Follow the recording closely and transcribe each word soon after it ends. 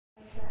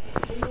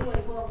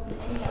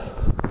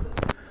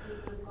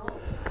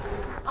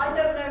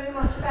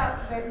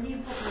but you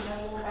probably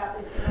know more about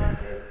this than I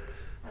do.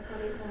 I got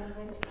it when I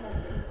went to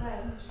Kensington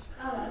Grange.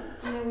 Oh,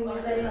 you know, when what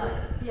you're they like?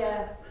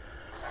 Yeah.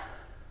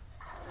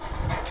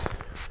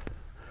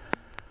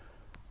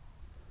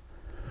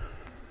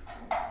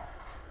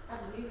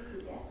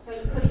 So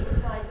you put it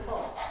inside the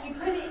box? You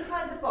put it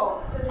inside the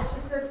box, so there's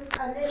just a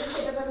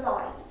little bit of a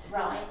light.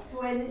 Right.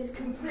 So when it's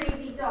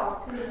completely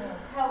dark, and it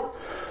just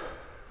helps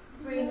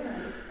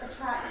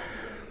attract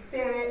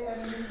spirit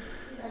and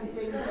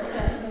things.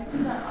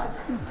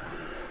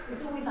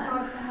 It's always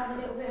nice to have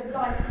a little bit of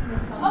light, isn't it?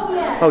 Oh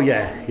yeah. Oh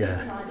yeah,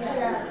 yeah.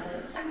 Yeah.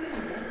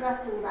 So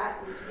that's all that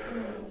is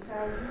really. So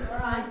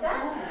Alright, is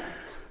that?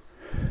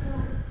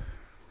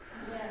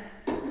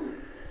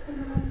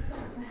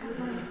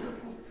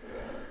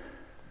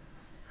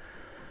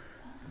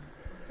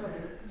 Sorry,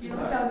 do you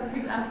know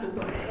everything happens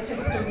on the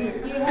testing?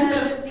 You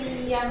heard of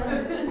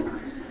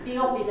the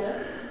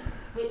Ovilus,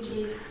 which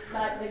is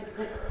like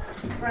the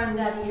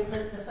granddaddy of the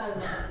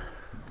phone app.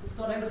 It's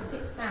got over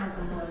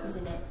 6,000 words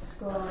in it.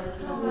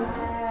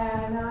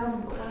 yeah, no, I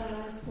haven't got one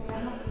of those.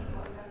 I'm not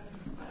got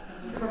those.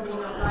 You're probably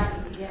not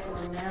likely to get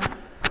one now.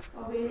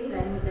 Oh really?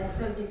 They're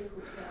so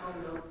difficult to get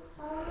hold of.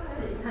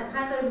 But it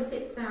has over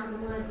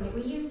 6,000 words in it.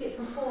 We used it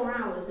for 4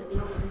 hours at the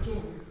Oscar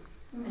Gym.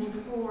 And in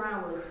 4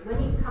 hours, when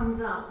it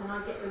comes up and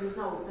I get the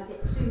results, I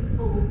get 2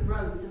 full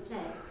rows of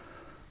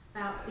text,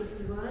 about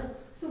 50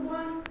 words. So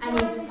why? And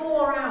in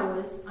 4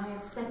 hours, I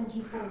had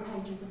 74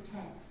 pages of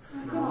text. So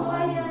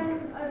why is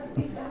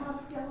it hard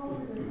to get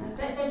hold of them?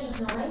 They're just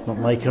Not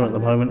making them at the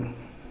moment.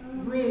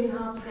 really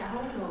hard to get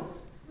hold of.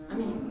 I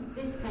mean,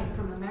 this came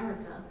from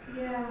America.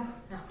 Yeah.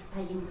 I have to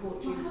pay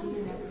import duty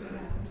and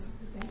everything.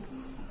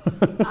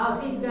 Oh,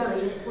 if he's going,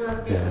 it's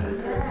worth getting.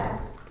 Yeah.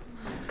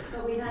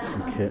 But we had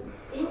Some kit.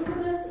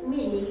 Incubus,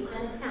 Mini,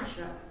 and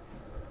Akasha.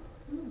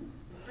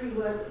 3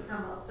 words have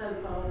come up so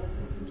far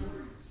since we just.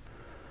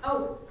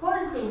 Oh,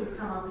 quarantine's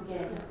come up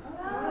again.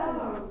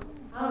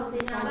 Oh, see,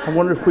 now I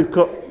wonder if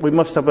we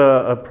must have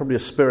probably a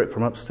spirit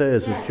from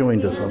upstairs has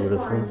joined us, I would have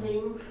thought.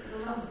 Quarantine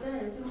from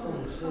upstairs,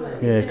 isn't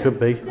it? Yeah, it could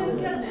be. So going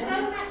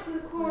back to the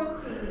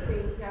quarantine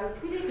thing, though,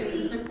 could it be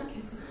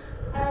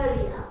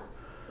earlier,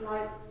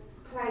 like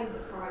plague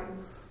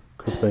times?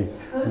 Could be.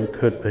 It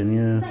could be,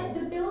 yeah. So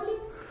the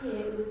buildings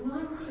here was 19, I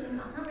can't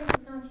remember if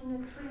it's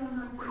 1903 or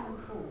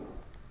 1904.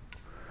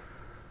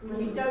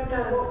 We don't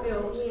know what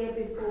built here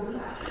before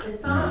that. As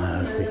far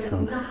as we know, we there was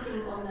can't.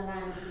 nothing on the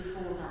land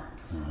before that.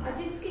 I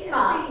just get a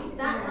But feeling.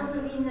 that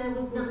doesn't mean there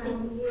was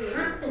nothing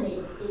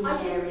happening in the I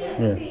just area. get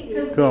Yeah. a feeling.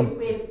 Because Go on.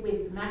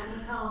 with Magna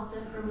Carta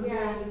from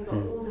here, you've got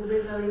all the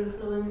river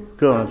influence.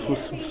 Go on. I get a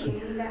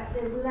feeling that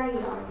there's ley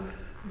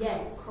lines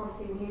Yes.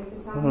 crossing here for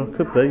some Oh, reason.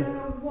 could I be. don't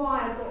know why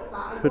I got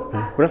that. I Could got be.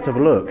 that We'll have to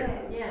have a look.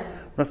 downstairs. Yeah.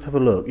 We'll have to have a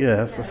look. Yeah,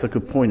 that's a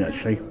good point,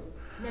 actually.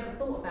 Never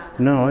thought about that.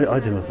 No, I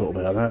never thought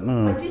about that,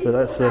 no. I just But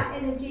that's got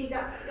that energy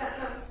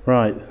that's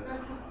right.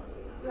 that's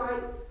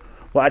like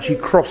Well, actually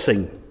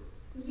crossing.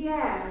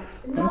 yeah.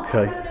 Not, Okay.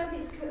 I don't know if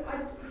it's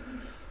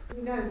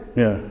who knows?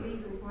 Yeah.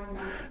 These will find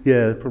out.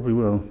 Yeah, probably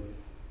will.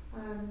 I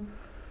don't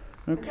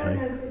know Okay. if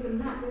there's a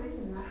map. There is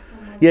a map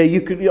somewhere. Yeah,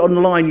 you could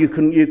online. You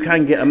can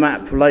get a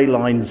map, ley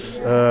lines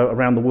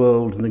around the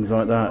world and things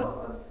like I've that.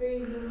 got a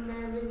feeling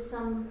there is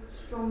some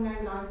strong ley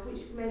lines,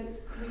 which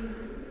makes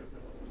reason.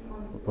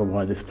 But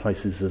why this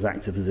place is as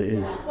active as it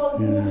is. Well,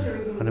 Yeah. water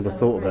is I never also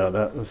thought about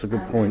great, that. That's a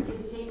good point.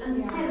 activity. And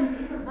the Thames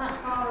isn't that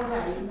far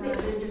away. It's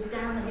literally just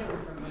down the hill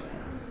from here.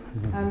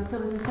 So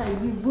as I say,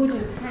 you would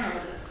have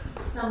had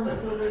some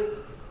sort of,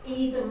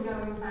 even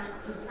going back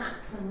to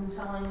Saxon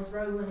times,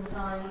 Roman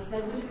times,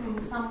 there would have been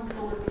some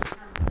sort of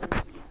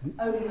encampment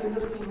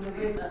overlooking the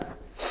river,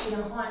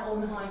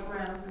 on high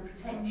ground for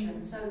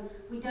protection. So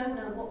we don't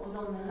know what was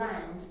on the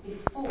land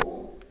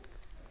before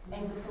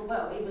Englefield.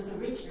 Well, it was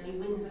originally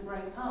Windsor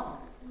Great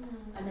Park.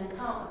 And then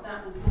part of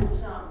that was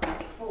brought up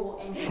for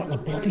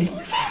Englefield.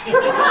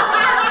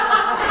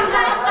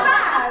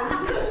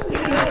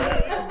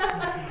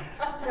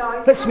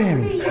 Let's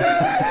me.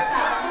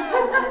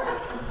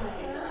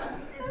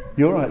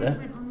 You all right there?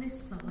 On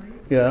this side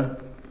Yeah. of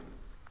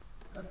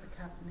the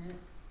cabinet,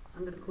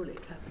 I'm going to call it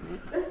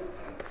cabinet.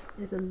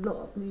 There's a lot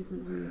of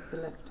movement on the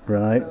left hand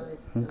Right. side.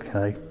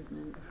 Okay.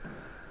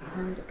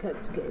 And I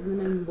kept getting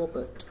the name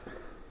Robert.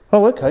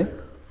 Oh, okay.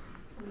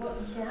 What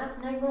did you have?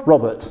 No,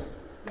 Robert.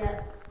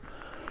 Yeah.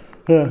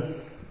 Yeah.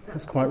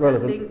 That's quite Is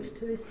relevant. that linked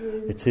to this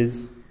room? It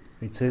is.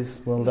 It is.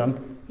 Well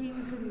done. He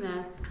was in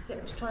there,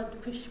 kept trying to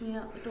push me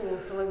out the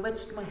door, so I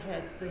wedged my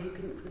head so he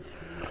couldn't push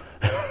me.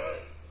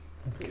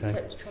 He Okay.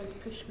 kept trying to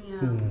push me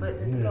out, but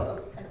there's a lot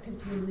of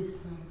activity on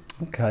this side.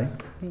 Okay.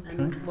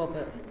 And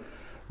Robert.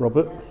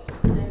 Robert. No,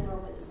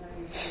 Robert is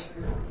very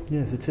important.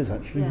 Yes, it is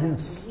actually.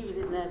 Yes. He was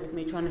in there with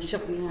me trying to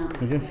shove me out.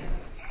 Did you?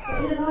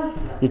 But in a nice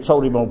way. You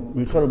told him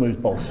he was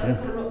boss. Yeah.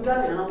 So I'm not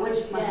going, and I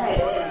wedged my head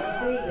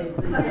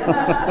against the ceiling.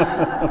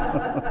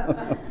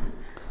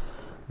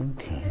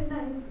 Okay.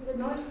 The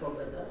nice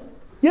Robert, though.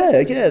 Yeah.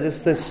 Yeah.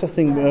 There's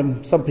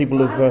something. Some people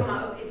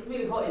have. It's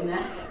really hot in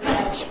there.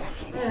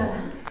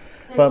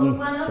 So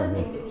one other sorry.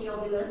 thing with the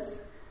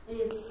Ovilus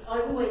is I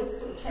always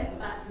sort of check the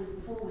batteries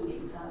before we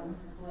leave home,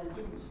 although I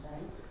didn't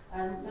today.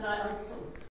 But I sort of